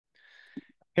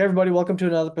Hey everybody, welcome to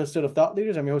another episode of Thought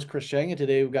Leaders. I'm your host Chris Chang, and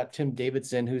today we've got Tim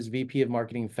Davidson, who's VP of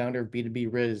Marketing, founder of B2B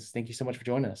Riz. Thank you so much for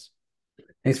joining us.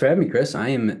 Thanks for having me, Chris. I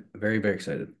am very, very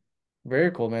excited.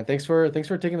 Very cool, man. Thanks for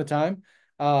taking the time.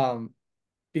 Um,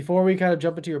 Before we kind of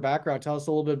jump into your background, tell us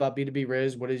a little bit about B2B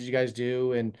Riz. What did you guys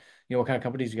do, and what kind of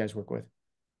companies you guys work with?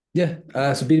 So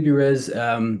B2B Res,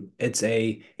 it's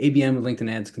a ABM LinkedIn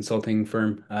ads consulting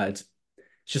firm. It's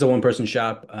just a one-person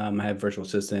shop. I have virtual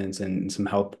assistants and some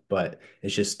help, but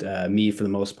it's just me for the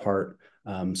most part,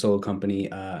 solo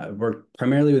company. I work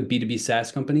primarily with B2B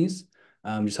SaaS companies,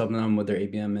 just helping them with their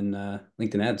ABM and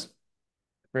LinkedIn ads.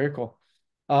 Very cool.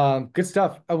 Good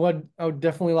stuff. I would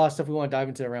definitely a lot of stuff we want to dive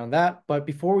into around that. But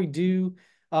before we do,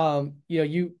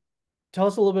 you tell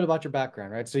us a little bit about your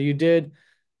background, right? So you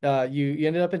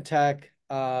ended up in tech,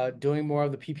 doing more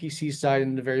of the PPC side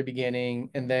in the very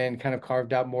beginning, and then kind of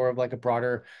carved out more of like a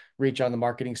broader reach on the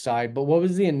marketing side. But what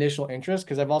was the initial interest?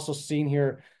 Because I've also seen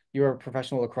here you're a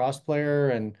professional lacrosse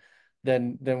player, and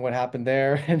then what happened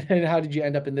there, and then how did you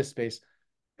end up in this space?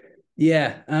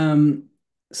 Yeah.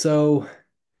 So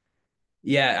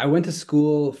Yeah, I went to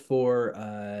school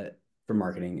for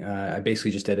marketing. I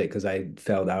basically just did it because I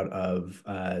failed out of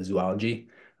zoology.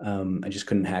 I just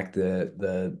couldn't hack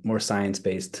the more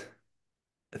science-based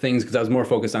things because I was more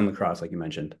focused on lacrosse, like you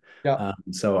mentioned. Yeah.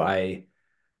 So I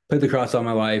played lacrosse all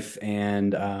my life,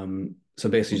 and so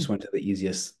basically just went to the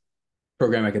easiest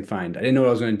program I could find. I didn't know what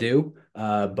I was going to do,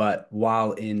 but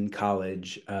while in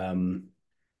college,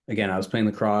 again, I was playing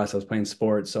lacrosse, I was playing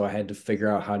sports, so I had to figure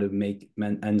out how to make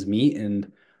ends meet,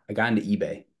 and I got into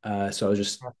eBay. So I was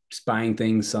just buying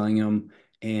things, selling them,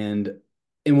 and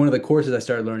in one of the courses, I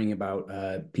started learning about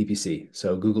PPC,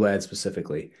 so Google Ads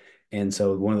specifically. And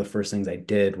so one of the first things I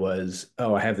did was,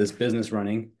 oh, I have this business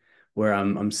running where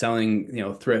I'm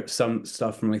selling, thrift some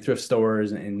stuff from like thrift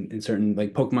stores and certain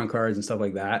like Pokemon cards and stuff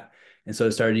like that. And so I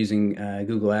started using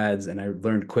Google Ads, and I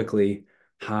learned quickly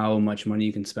how much money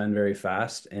you can spend very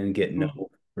fast and get no Mhm.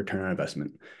 return on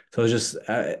investment. So it was just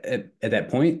at that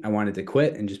point, I wanted to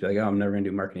quit and just be like, oh, I'm never going to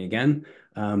do marketing again.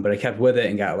 But I kept with it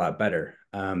and got a lot better.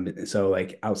 So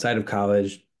like outside of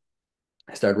college,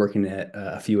 I started working at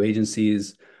a few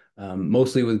agencies,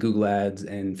 mostly with Google Ads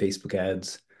and Facebook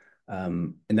ads.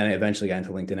 And then I eventually got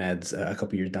into LinkedIn ads a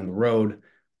couple years down the road.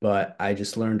 But I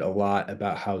just learned a lot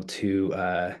about how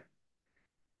to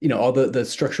all the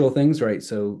structural things, right?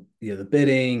 So, the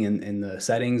bidding and the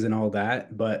settings and all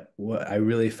that. But what I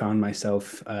really found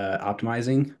myself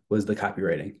optimizing was the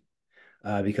copywriting,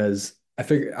 because I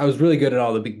figured I was really good at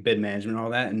all the big bid management and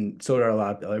all that, and so are a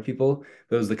lot of other people.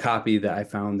 But it was the copy that I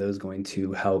found that was going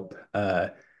to help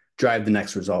drive the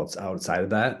next results outside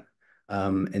of that.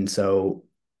 And so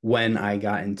when I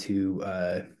got into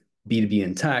B2B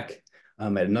and tech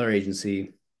at another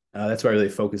agency, that's what I really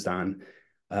focused on.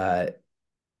 Uh,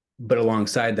 but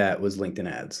alongside that was LinkedIn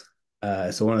ads.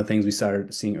 So one of the things we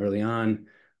started seeing early on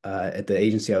at the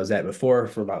agency I was at before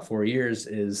for about 4 years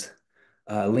is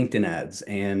LinkedIn ads,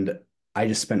 and I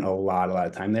just spent a lot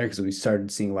of time there because we started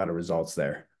seeing a lot of results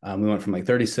there. We went from like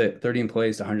 30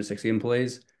 employees to 160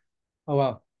 employees, Oh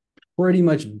wow. pretty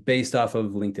much based off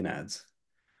of LinkedIn ads.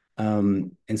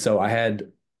 And so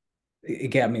it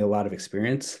got me a lot of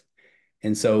experience.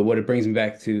 And so what it brings me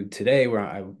back to today, where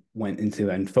I went into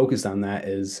and focused on that,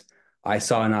 is I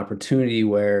saw an opportunity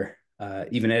where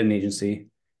even at an agency,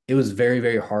 it was very,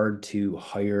 very hard to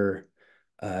hire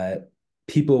uh,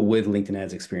 people with LinkedIn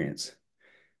ads experience.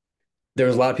 There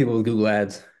was a lot of people with Google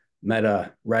Ads,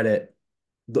 Meta, Reddit,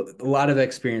 a lot of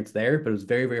experience there, but it was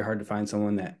very, very hard to find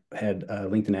someone that had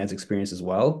LinkedIn ads experience as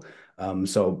well.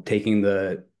 So taking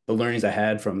the learnings I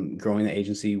had from growing the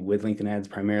agency with LinkedIn ads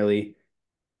primarily,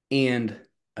 and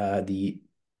the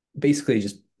basically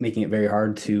just making it very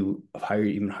hard to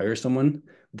hire someone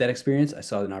with that experience. I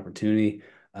saw an opportunity.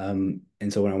 And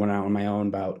so when I went out on my own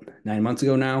about 9 months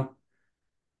ago now,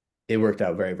 it worked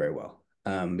out very, very well.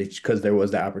 Because there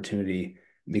was that opportunity,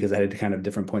 because I had a kind of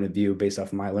different point of view based off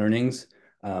of my learnings.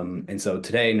 And so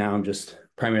today now I'm just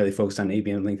primarily focused on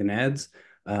ABM and LinkedIn ads.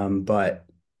 But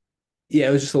yeah,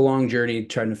 it was just a long journey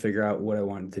trying to figure out what I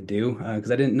wanted to do,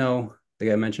 because I didn't know, like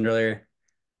I mentioned earlier,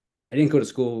 I didn't go to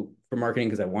school for marketing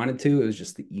because I wanted to. It was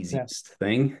just the Yeah. easiest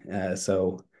thing.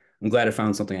 So I'm glad I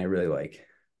found something I really like.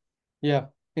 Yeah.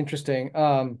 Interesting.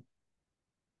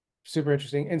 Super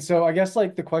interesting. And so I guess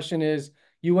like the question is,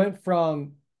 you went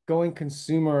from going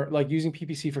consumer, like using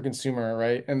PPC for consumer,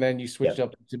 right? And then you switched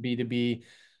Yep. up to B2B,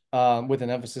 with an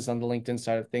emphasis on the LinkedIn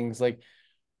side of things. Like,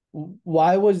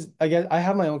 why was, I guess I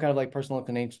have my own kind of like personal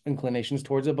inclinations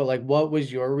towards it, but like what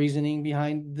was your reasoning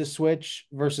behind the switch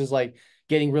versus like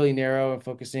getting really narrow and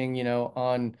focusing,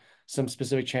 on some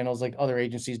specific channels like other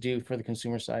agencies do for the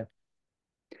consumer side?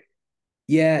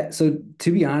 Yeah, so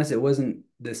to be honest, it wasn't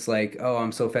this like, oh,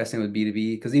 I'm so fascinated with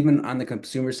B2B. Because even on the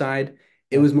consumer side,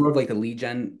 it Yeah, was more of like the lead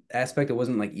gen aspect. It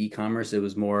wasn't like e-commerce. It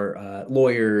was more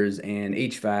lawyers and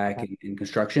HVAC and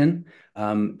construction.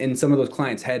 And some of those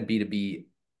clients had B2B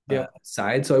yeah,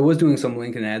 side. So I was doing some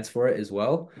LinkedIn ads for it as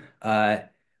well. Uh,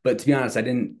 but to be honest, I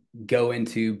didn't go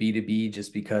into B2B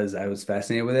just because I was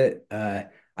fascinated with it.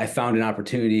 I found an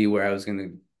opportunity where it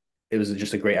was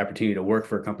just a great opportunity to work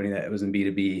for a company that was in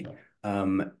B2B,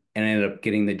 and I ended up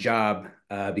getting the job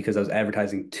because I was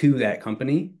advertising to that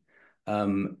company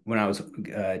when I was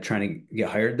trying to get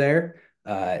hired there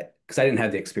because I didn't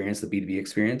have the experience, the B2B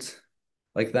experience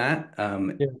like that.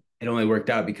 yeah. It only worked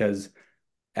out because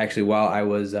actually while I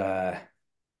was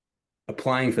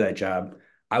applying for that job,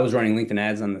 I was running LinkedIn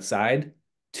ads on the side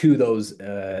to those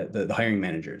the hiring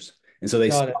managers. And so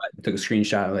they saw Got it. it, took a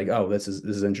screenshot like, oh, this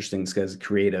is interesting. This guy's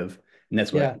creative. And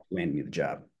that's what Yeah, landed me the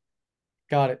job.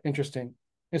 got it. Interesting.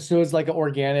 And so it's like an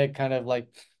organic kind of like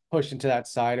push into that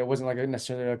side. It wasn't like a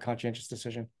necessarily a conscientious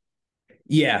decision.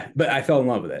 Yeah, but I fell in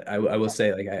love with it. I will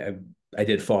say, like I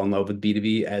did fall in love with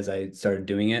B2B as I started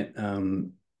doing it.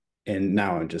 And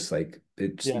now I'm just like Yeah.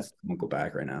 it's won't go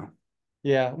back right now.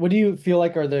 Yeah. What do you feel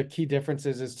like are the key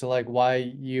differences as to like why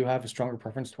you have a stronger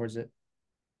preference towards it?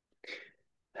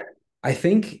 I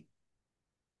think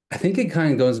I think it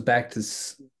kind of goes back to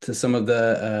some of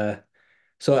the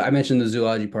so I mentioned the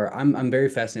zoology part. I'm very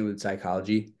fascinated with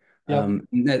psychology. Yep.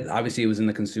 That obviously it was in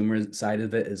the consumer side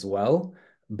of it as well,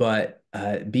 but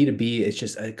B2B is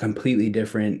just a completely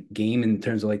different game in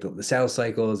terms of like the sales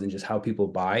cycles and just how people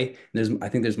buy. And I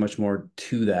think there's much more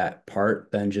to that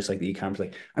part than just like the e-commerce.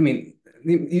 Like, I mean,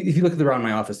 if you look around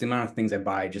my office, the amount of things I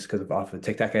buy just because of off of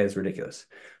TikTok is ridiculous.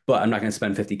 But I'm not going to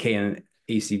spend 50K on an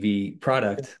ACV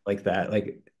product like that.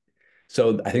 Like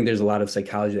so I think there's a lot of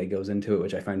psychology that goes into it,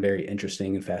 which I find very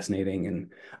interesting and fascinating. And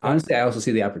Yep. honestly, I also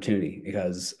see the opportunity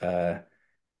because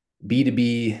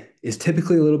B2B is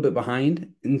typically a little bit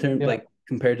behind in terms Yeah. like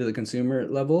compared to the consumer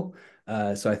level.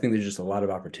 So I think there's just a lot of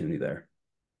opportunity there.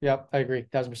 Yep. I agree.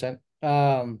 1000%.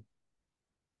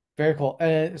 Very cool.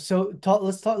 So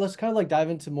let's kind of like dive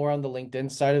into more on the LinkedIn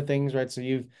side of things, right? So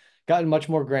you've gotten much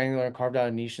more granular and carved out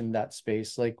a niche in that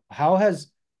space. Like how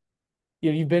has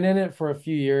you've been in it for a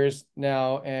few years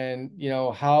now, and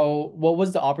what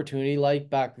was the opportunity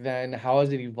like back then? How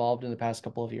has it evolved in the past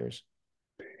couple of years?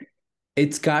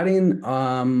 It's gotten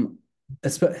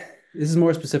this is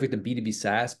more specific to B2B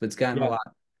SaaS, but it's gotten a Yeah.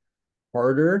 lot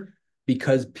harder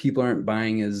because people aren't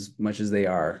buying as much as they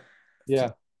are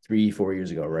Yeah. 3, 4 years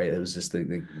ago, right? It was just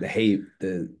the hate,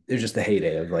 it was just the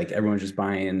heyday of like everyone just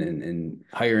buying and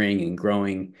hiring and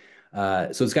growing. So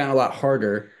it's gotten a lot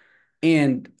harder.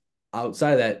 And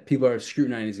outside of that, people are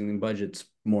scrutinizing budgets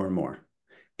more and more.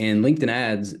 And LinkedIn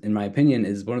ads, in my opinion,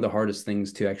 is one of the hardest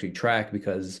things to actually track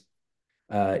because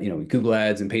Google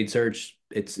Ads and paid search,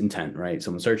 it's intent, right?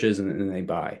 Someone searches and then they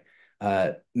buy.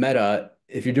 Meta,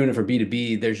 if you're doing it for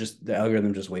B2B, there's just the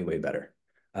algorithm just way, way better.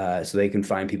 So they can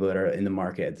find people that are in the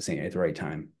market at the right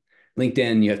time.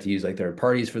 LinkedIn, you have to use like third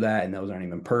parties for that, and those aren't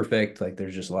even perfect. Like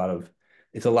there's just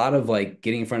it's a lot of like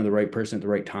getting in front of the right person at the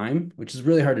right time, which is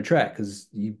really hard to track because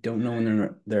you don't know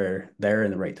when they're there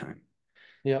in the right time.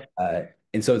 Yep. Uh,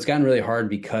 and so it's gotten really hard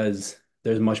because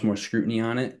there's much more scrutiny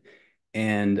on it.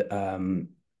 And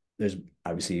there's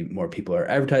obviously more people are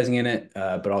advertising in it,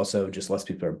 but also just less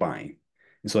people are buying.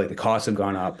 And so like the costs have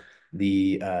gone up.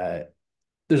 There's a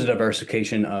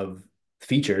diversification of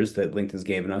features that LinkedIn's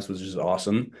given us, which is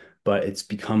awesome, but it's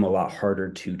become a lot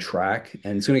harder to track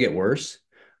and it's going to get worse.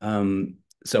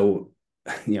 So,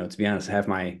 to be honest, half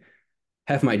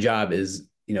my job is,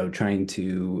 trying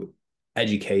to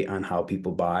educate on how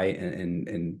people buy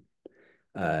and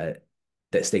uh,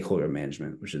 that stakeholder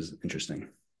management, which is interesting.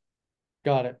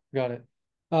 Got it. Got it.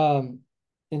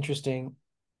 Interesting.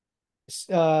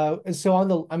 So on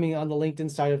the LinkedIn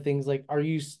side of things, like,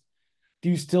 do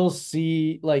you still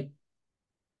see like,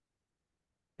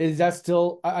 is that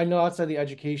still, I know outside the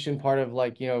education part of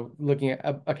like, looking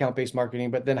at account-based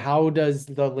marketing, but then how does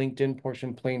the LinkedIn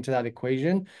portion play into that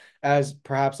equation as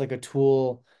perhaps like a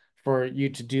tool for you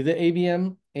to do the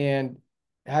ABM? And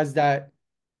has that,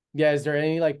 yeah, is there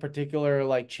any like particular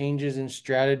like changes in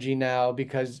strategy now?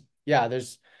 Because yeah,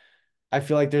 I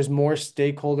feel like there's more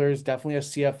stakeholders, definitely a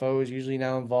CFO is usually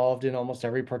now involved in almost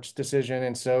every purchase decision.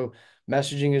 And so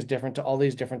messaging is different to all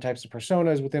these different types of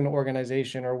personas within an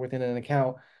organization or within an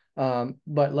account.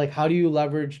 But like, how do you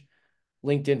leverage?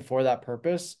 LinkedIn for that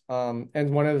purpose. And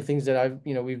one of the things that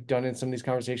we've done in some of these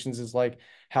conversations is like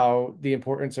how the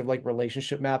importance of like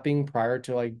relationship mapping prior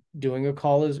to like doing a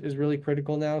call is really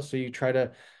critical now. So you try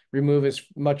to remove as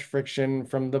much friction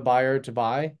from the buyer to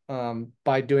buy,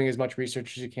 by doing as much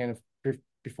research as you can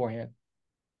beforehand.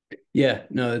 Yeah,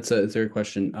 no, it's a great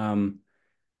question.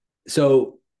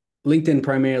 So LinkedIn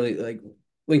primarily, like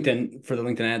LinkedIn for the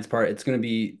LinkedIn ads part, it's going to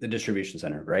be the distribution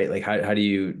center, right? Like how do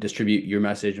you distribute your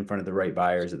message in front of the right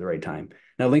buyers at the right time?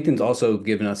 Now, LinkedIn's also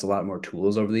given us a lot more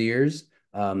tools over the years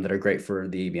that are great for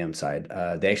the ABM side.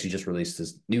 They actually just released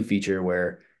this new feature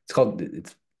where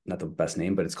it's not the best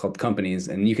name, but it's called Companies,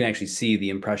 and you can actually see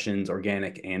the impressions,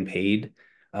 organic and paid.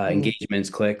 Mm, Engagements,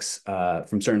 clicks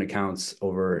from certain accounts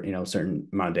over, certain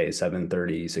amount of days, 7,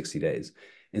 30, 60 days.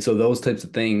 And so those types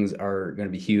of things are going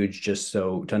to be huge just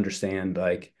so to understand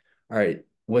like, all right,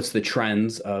 what's the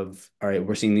trends of, all right,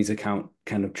 we're seeing these account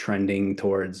kind of trending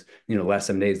towards, last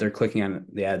 7 days. They're clicking on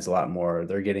the ads a lot more.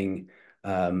 They're getting,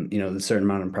 a certain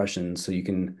amount of impressions. So you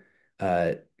can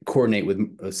uh, coordinate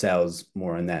with sales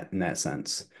more in that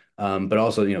sense. But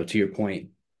also, to your point,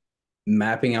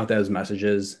 mapping out those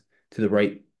messages to the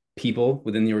right people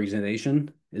within the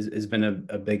organization has been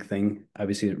a big thing,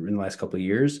 obviously, in the last couple of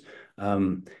years.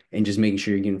 And just making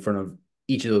sure you get in front of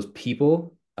each of those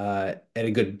people at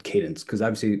a good cadence. Because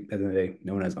obviously, at the end of the day,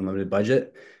 no one has unlimited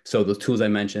budget. So those tools I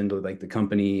mentioned, with like the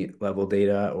company level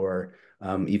data or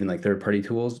even like third party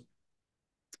tools,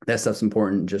 that stuff's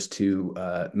important just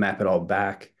to map it all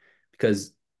back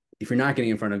because if you're not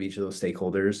getting in front of each of those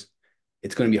stakeholders,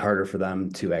 it's going to be harder for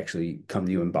them to actually come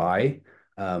to you and buy.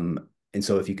 And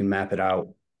so if you can map it out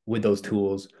with those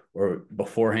tools or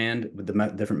beforehand with the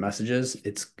different messages,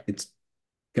 it's going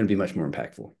to be much more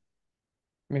impactful.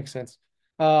 makes sense.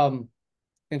 Um,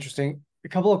 Interesting. A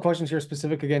couple of questions here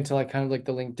specific again to like kind of like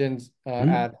the LinkedIn Mhm.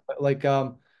 ad. But like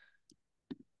there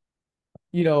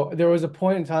was a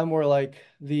point in time where like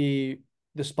the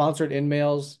sponsored in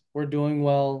mails were doing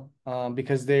well,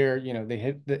 because they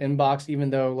hit the inbox even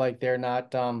though like they're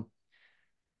not,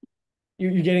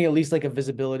 you're getting at least like a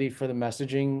visibility for the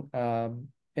messaging,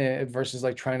 versus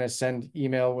like trying to send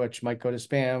email, which might go to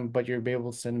spam, but you'll be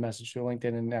able to send a message to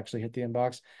LinkedIn and actually hit the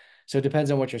inbox. So it depends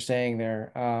on what you're saying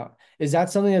there. Is that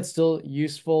something that's still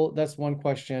useful? That's one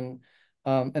question.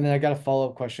 And then I got a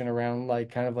follow-up question around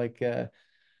like kind of like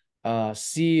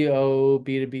CEO,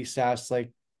 B2B SaaS,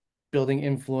 like building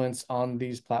influence on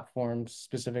these platforms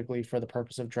specifically for the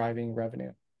purpose of driving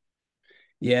revenue.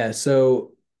 Yeah,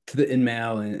 so to the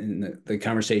in-mail and the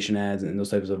conversation ads and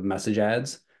those types of message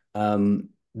ads,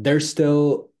 they're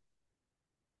still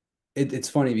it's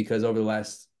funny because over the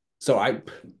last so I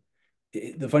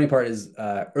the funny part is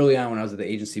early on when I was at the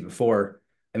agency before,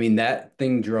 I mean that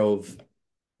thing drove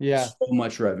Yeah. so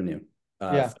much revenue.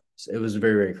 Yeah. It was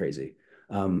very, very crazy.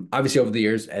 Obviously over the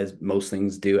years, as most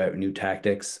things do at new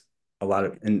tactics, a lot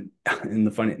of and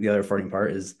the other funny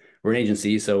part is we're an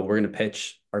agency, so we're going to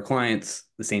pitch our clients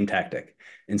the same tactic.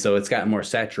 And so it's gotten more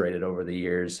saturated over the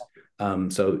years.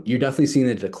 So you're definitely seeing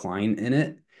a decline in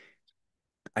it.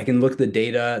 I can look at the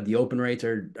data. The open rates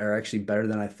are actually better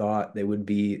than I thought they would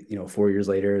be, 4 years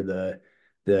later.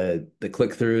 The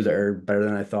click-throughs are better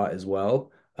than I thought as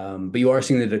well. But you are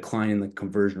seeing the decline in the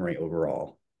conversion rate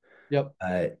overall. Yep.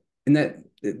 Uh, and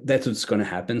that's what's going to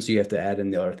happen. So you have to add in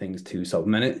the other things to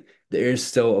supplement it. There is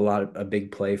still a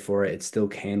big play for it. It still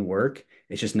can work.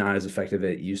 It's just not as effective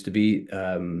as it used to be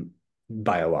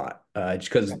by a lot.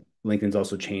 Just because LinkedIn's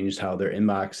also changed how their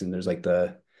inbox and there's like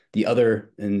the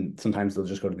other, and sometimes they'll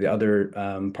just go to the other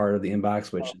part of the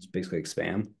inbox, which is basically like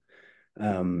spam.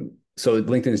 So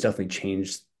LinkedIn has definitely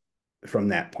changed from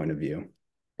that point of view.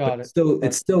 But Got it.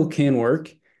 it still can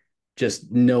work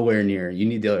just nowhere near. You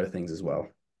need the other things as well.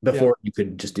 Yeah. Before you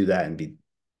could just do that and be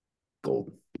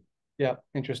gold. Yeah.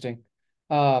 Interesting.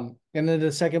 And then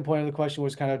the second point of the question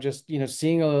was kind of just,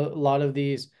 seeing a lot of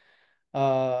these,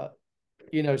 uh,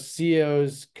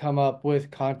 CEOs come up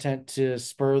with content to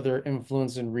spur their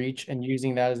influence and reach and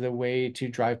using that as a way to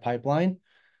drive pipeline.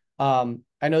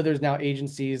 I know there's now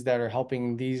agencies that are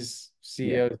helping these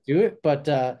Yeah. CEOs do it,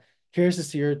 but curious to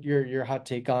see your hot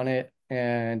take on it.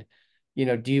 And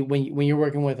do you when you're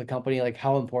working with a company, like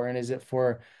how important is it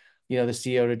for the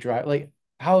CEO to drive, like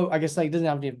how, I guess, like it doesn't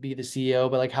have to be the CEO,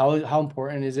 but like how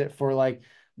important is it for like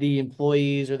the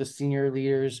employees or the senior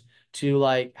leaders to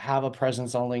like have a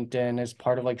presence on LinkedIn as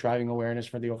part of like driving awareness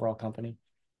for the overall company?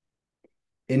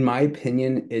 In my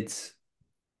opinion, it's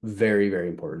very, very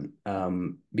important.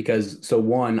 Because so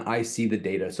one, I see the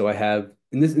data. So I have,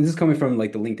 and this is coming from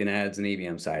like the LinkedIn ads and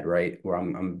ABM side, right? Where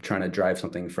I'm trying to drive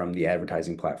something from the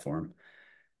advertising platform.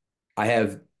 I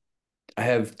have I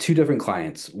have two different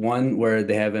clients. One where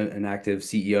they have an active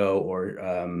CEO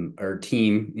or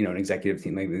team, an executive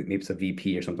team, like maybe it's a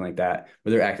VP or something like that,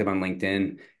 where they're active on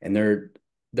LinkedIn and they're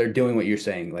doing what you're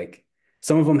saying. Like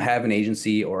some of them have an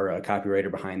agency or a copywriter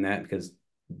behind that because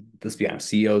let's be honest,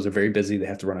 CEOs are very busy. They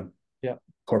have to run a Yeah.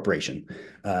 corporation.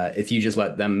 If you just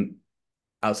let them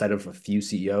outside of a few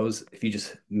CEOs, if you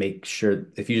just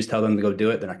tell them to go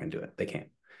do it, they're not going to do it. They can't.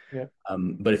 Yeah.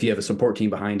 But if you have a support team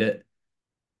behind it,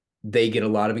 they get a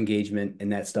lot of engagement,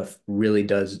 and that stuff really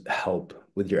does help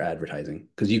with your advertising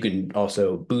because you can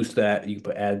also boost that. You can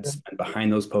put Yeah. ads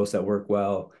behind those posts that work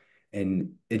well,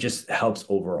 and it just helps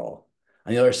overall.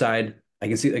 On the other side, I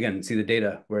can see the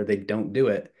data where they don't do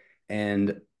it,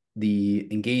 and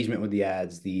the engagement with the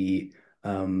ads, the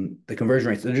conversion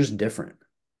rates, they're just different.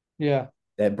 Yeah.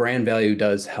 That brand value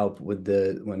does help with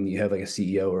the when you have like a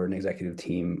CEO or an executive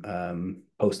team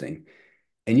posting,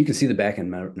 and you can see the back end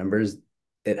numbers.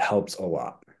 It helps a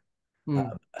lot.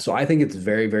 Mm. So I think it's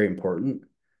very, very important.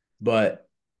 But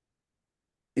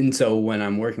and so when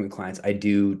I'm working with clients, I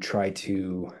do try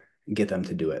to get them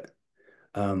to do it.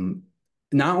 Um,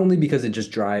 Not only because it just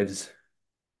drives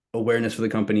awareness for the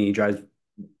company, drives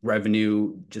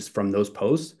revenue just from those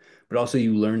posts, but also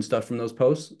you learn stuff from those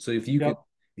posts. So Yep.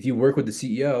 if you work with the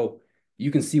CEO, you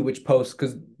can see which posts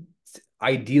because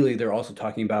ideally they're also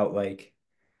talking about like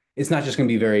it's not just going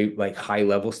to be very like high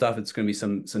level stuff. It's going to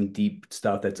be some deep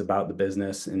stuff that's about the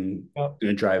business and Yep.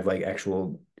 going to drive like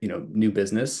actual new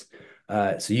business.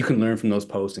 So you can learn from those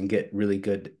posts and get really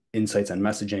good insights on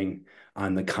messaging,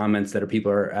 on the comments that are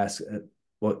people are ask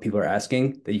what people are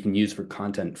asking that you can use for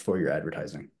content for your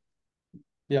advertising.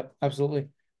 Yep. Absolutely.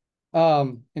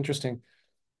 Interesting.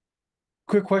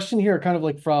 Quick question here, kind of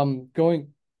like from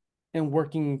going and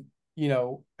working,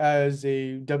 as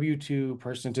a W-2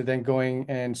 person to then going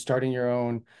and starting your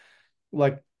own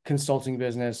like consulting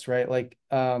business, right? Like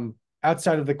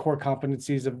outside of the core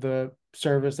competencies of the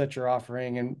service that you're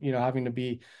offering and having to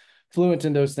be fluent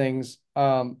in those things.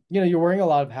 You're wearing a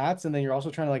lot of hats and then you're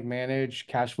also trying to like manage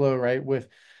cash flow, right? With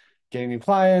getting new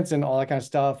clients and all that kind of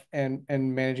stuff and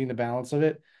managing the balance of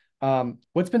it.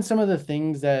 What's been some of the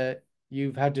things that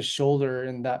you've had to shoulder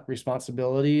in that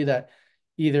responsibility that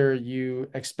either you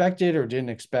expected or didn't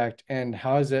expect, and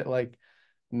how has it like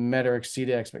met or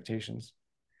exceeded expectations?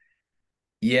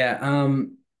 Yeah.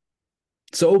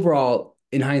 So overall,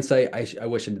 in hindsight, I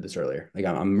wish I did this earlier. Like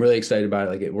I'm really excited about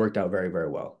it. Like it worked out very, very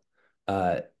well.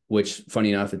 Which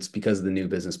funny enough, it's because of the new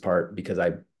business part, because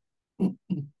I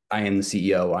am the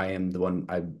CEO. I am the one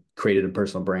I created a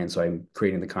personal brand, so I'm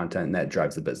creating the content and that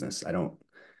drives the business. I don't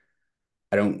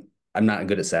I'm not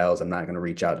good at sales. I'm not going to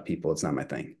reach out to people. It's not my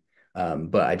thing.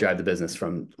 But I drive the business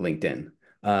from LinkedIn.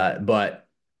 But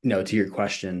to your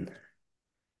question,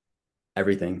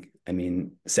 everything. I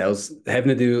mean, sales having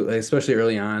to do, especially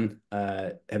early on,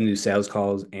 having to do sales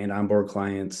calls and onboard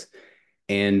clients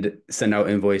and send out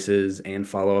invoices and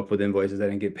follow up with invoices that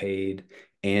didn't get paid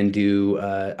and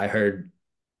I heard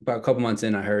about a couple months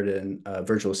in, I heard a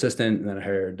virtual assistant and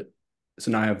then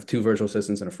so now I have two virtual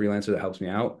assistants and a freelancer that helps me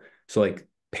out. So like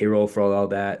payroll for all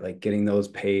that, like getting those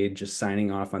paid, just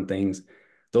signing off on things.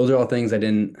 Those are all things I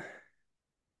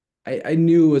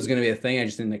knew was going to be a thing. I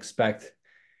just didn't expect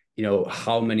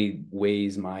how many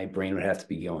ways my brain would have to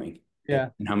be going and, Yeah.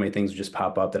 and how many things would just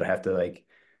pop up that I have to like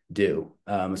do.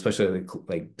 Especially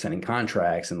like sending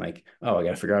contracts and like, oh, I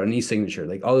got to figure out an e-signature.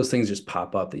 Like all those things just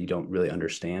pop up that you don't really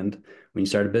understand when you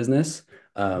start a business.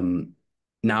 Um,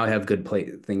 Now I have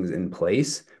things in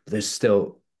place, but there's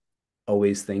still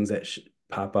always things that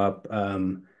pop up.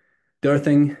 The other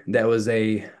thing that was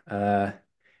and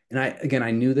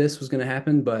I knew this was going to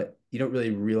happen, but you don't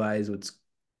really realize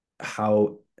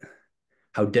how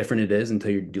how different it is until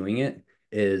you're doing it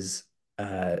is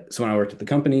so when I worked at the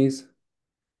companies,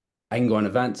 I can go on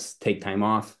events, take time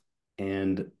off,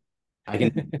 and I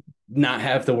can not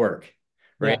have to work,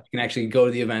 right? Yeah. I can actually go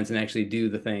to the events and actually do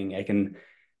the thing. I can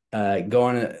go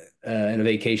on a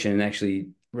vacation and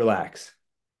actually relax.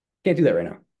 Can't do that right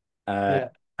now. Uh, Yeah.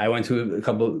 I went to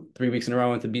 3 weeks in a row. I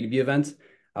went to B2B events.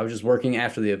 I was just working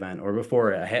after the event or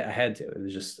before it. I had to. It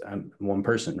was just I'm one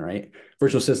person, right?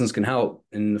 Virtual assistants can help,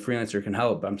 and the freelancer can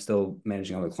help, but I'm still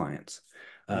managing other clients.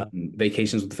 Yeah.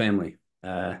 Vacations with the family.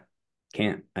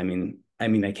 Can't. I mean,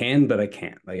 I can, but I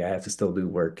can't. Like I have to still do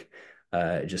work,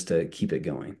 just to keep it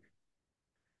going.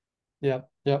 Yeah.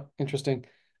 Yeah. Interesting.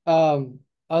 And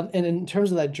in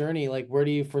terms of that journey, like where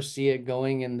do you foresee it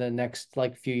going in the next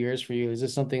like few years for you? Is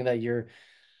this something that you're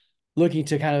looking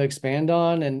to kind of expand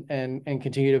on and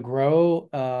continue to grow?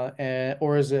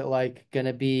 Or is it like going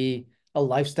to be a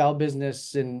lifestyle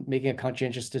business and making a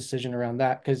conscientious decision around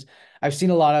that? Because I've seen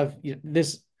a lot of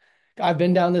this. I've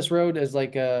been down this road as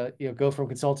like go from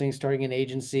consulting, starting an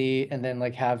agency, and then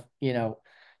like have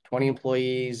 20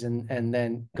 employees and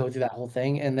then go through that whole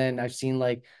thing. And then I've seen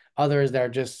like others that are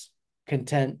just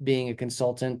content being a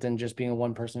consultant and just being a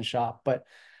one person shop. But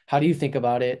how do you think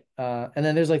about it? And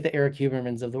then there's like the Eric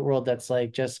Hubermans of the world that's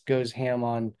like just goes ham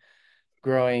on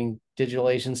growing digital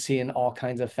agency in all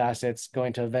kinds of facets,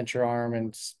 going to a venture arm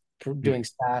and doing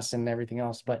SaaS and everything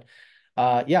else. But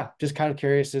yeah, just kind of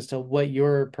curious as to what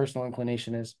your personal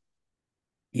inclination is.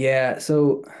 Yeah,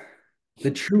 so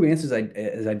the true answer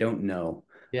is I don't know.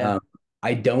 Yeah, Um,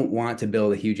 I don't want to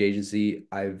build a huge agency.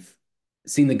 I've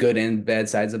seen the good and bad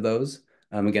sides of those.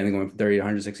 Again, going from 30 to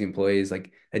 160 employees,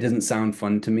 like it doesn't sound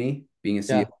fun to me being a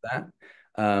CEO yeah, of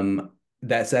that.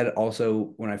 That said,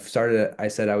 also when I started it, I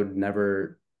said I would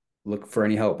never look for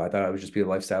any help. I thought it would just be a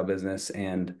lifestyle business.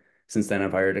 And since then,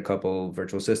 I've hired a couple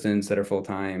virtual assistants that are full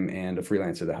time and a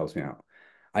freelancer that helps me out.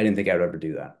 I didn't think I would ever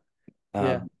do that.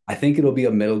 yeah, I think it'll be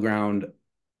a middle ground.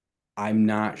 I'm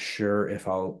not sure if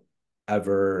I'll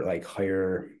ever like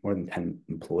hire more than 10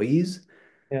 employees.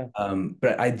 yeah,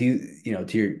 But I do,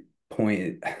 to your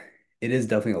point, it is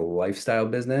definitely a lifestyle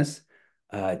business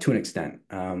to an extent.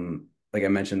 Like I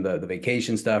mentioned, the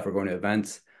vacation stuff or going to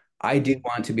events. I do mm,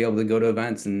 want to be able to go to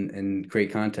events and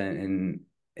create content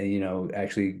and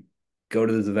actually go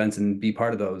to those events and be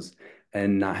part of those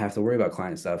and not have to worry about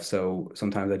client stuff. So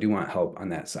sometimes I do want help on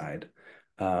that side.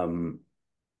 Um,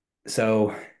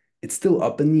 so it's still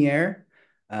up in the air.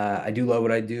 I do love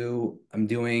what I do. I'm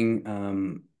doing,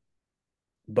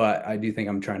 but I do think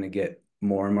I'm trying to get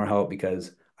more and more help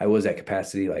because I was at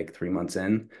capacity like 3 months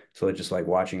in. So it's just like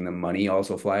watching the money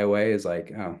also fly away is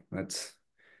like, oh, that's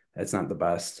not the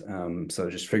best. So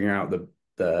just figuring out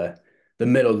the the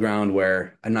middle ground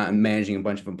where I'm not managing a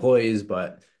bunch of employees,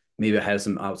 but maybe I have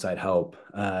some outside help.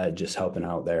 Just helping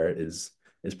out there is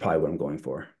probably what I'm going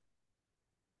for.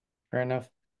 fair enough.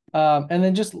 And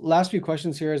then just last few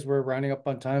questions here as we're rounding up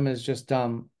on time is just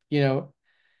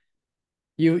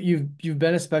you've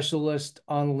been a specialist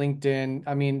on LinkedIn.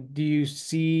 I mean, do you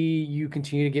see you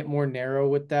continue to get more narrow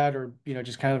with that, or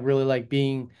just kind of really like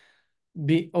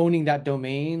be owning that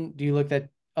domain? Do you look at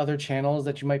other channels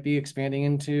that you might be expanding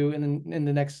into in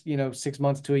the next 6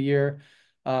 months to a year?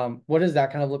 What does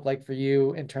that kind of look like for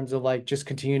you in terms of like just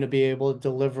continuing to be able to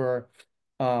deliver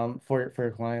for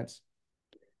your clients?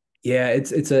 Yeah,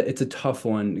 it's a tough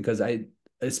one because I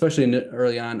especially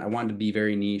early on I wanted to be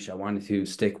very niche. I wanted to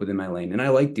stick within my lane, and I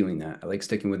like doing that. I like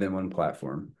sticking within one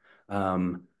platform.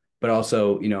 Um, but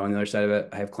also, on the other side of it,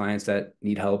 I have clients that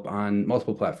need help on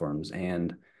multiple platforms,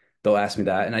 and they'll ask me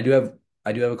that. And I do have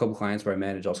a couple clients where I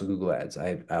manage also Google Ads.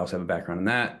 I also have a background in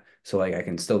that, so like I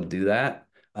can still do that.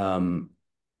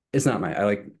 It's not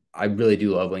I really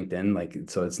do love LinkedIn, like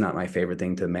so it's not my favorite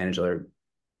thing to manage other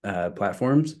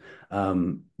platforms.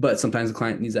 But sometimes the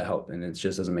client needs that help, and it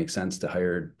just doesn't make sense to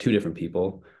hire two different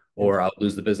people, Yeah, or I'll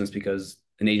lose the business because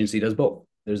an agency does both.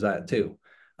 There's that too.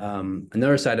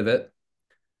 Another side of it,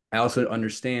 I also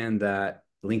understand that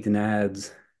LinkedIn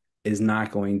ads is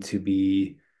not going to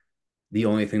be the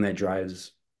only thing that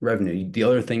drives revenue. The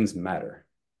other things matter,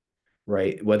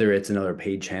 right? Whether it's another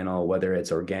paid channel, whether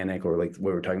it's organic or like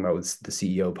what we're talking about with the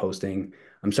CEO posting.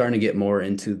 I'm starting to get more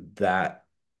into that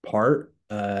part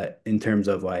in terms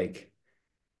of like,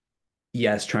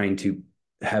 yes, trying to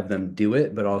have them do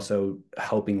it, but also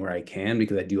helping where I can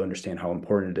because I do understand how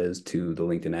important it is to the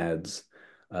LinkedIn ads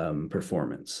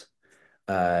performance.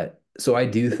 Uh, so I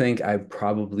do think I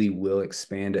probably will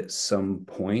expand at some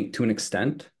point to an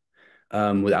extent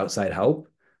with outside help.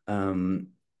 Um,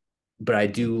 but I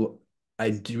do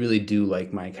really do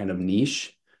like my kind of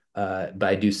niche. But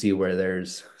I do see where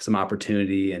there's some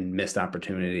opportunity and missed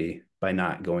opportunity by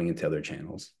not going into other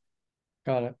channels.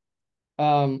 got it.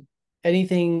 Um,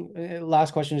 anything,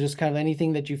 last question, just kind of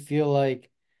anything that you feel like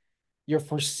you're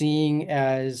foreseeing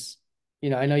as,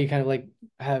 I know you kind of like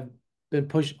have been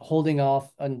holding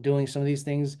off on doing some of these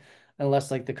things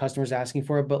unless like the customer's asking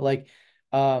for it, but like,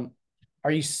 um,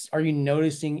 are you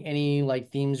noticing any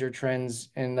like themes or trends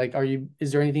and like,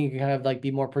 is there anything you can kind of like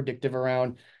be more predictive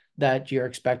around that you're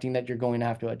expecting that you're going to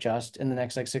have to adjust in the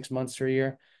next like 6 months or a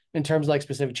year in terms of like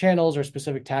specific channels or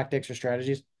specific tactics or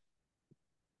strategies?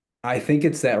 I think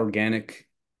it's that organic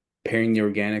pairing the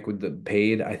organic with the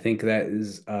paid. I think that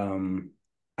is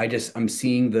I'm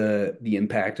seeing the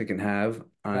impact it can have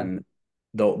Yeah, on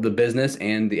the business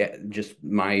and the just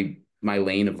my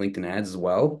lane of LinkedIn ads as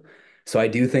well. So I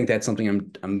do think that's something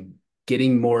I'm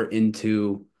getting more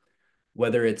into,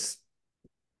 whether it's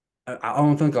I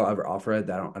don't think I'll ever offer it.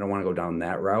 I don't want to go down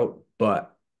that route,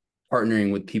 but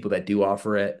partnering with people that do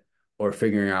offer it or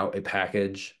figuring out a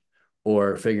package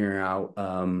or figuring out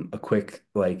a quick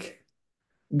like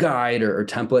guide or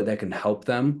template that can help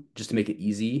them just to make it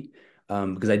easy.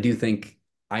 Because I do think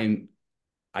I'm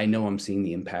I know I'm seeing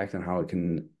the impact on how it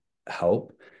can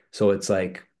help. So it's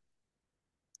like,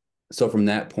 so from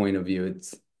that point of view,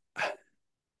 it's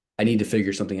I need to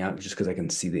figure something out just because I can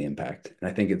see the impact. And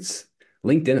I think it's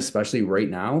LinkedIn, especially right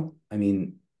now. I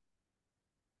mean,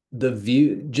 the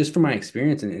view, just from my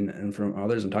experience and from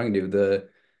others I'm talking to, the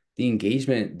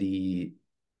engagement, the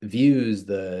views,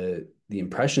 the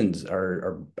impressions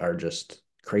are just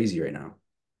crazy right now.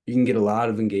 You can get a lot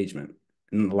of engagement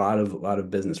and a lot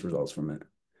of business results from it.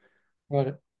 Got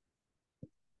it.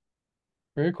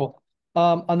 Very cool.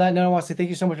 On that note, I want to say thank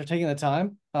you so much for taking the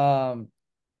time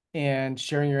and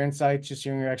sharing your insights, just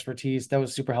sharing your expertise. That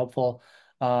was super helpful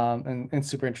and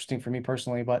super interesting for me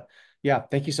personally. But yeah,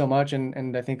 thank you so much.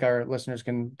 And I think our listeners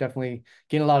can definitely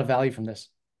gain a lot of value from this.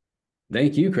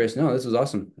 Thank you, Chris. No, this was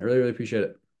awesome. I really, really appreciate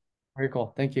it. Very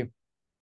cool. Thank you.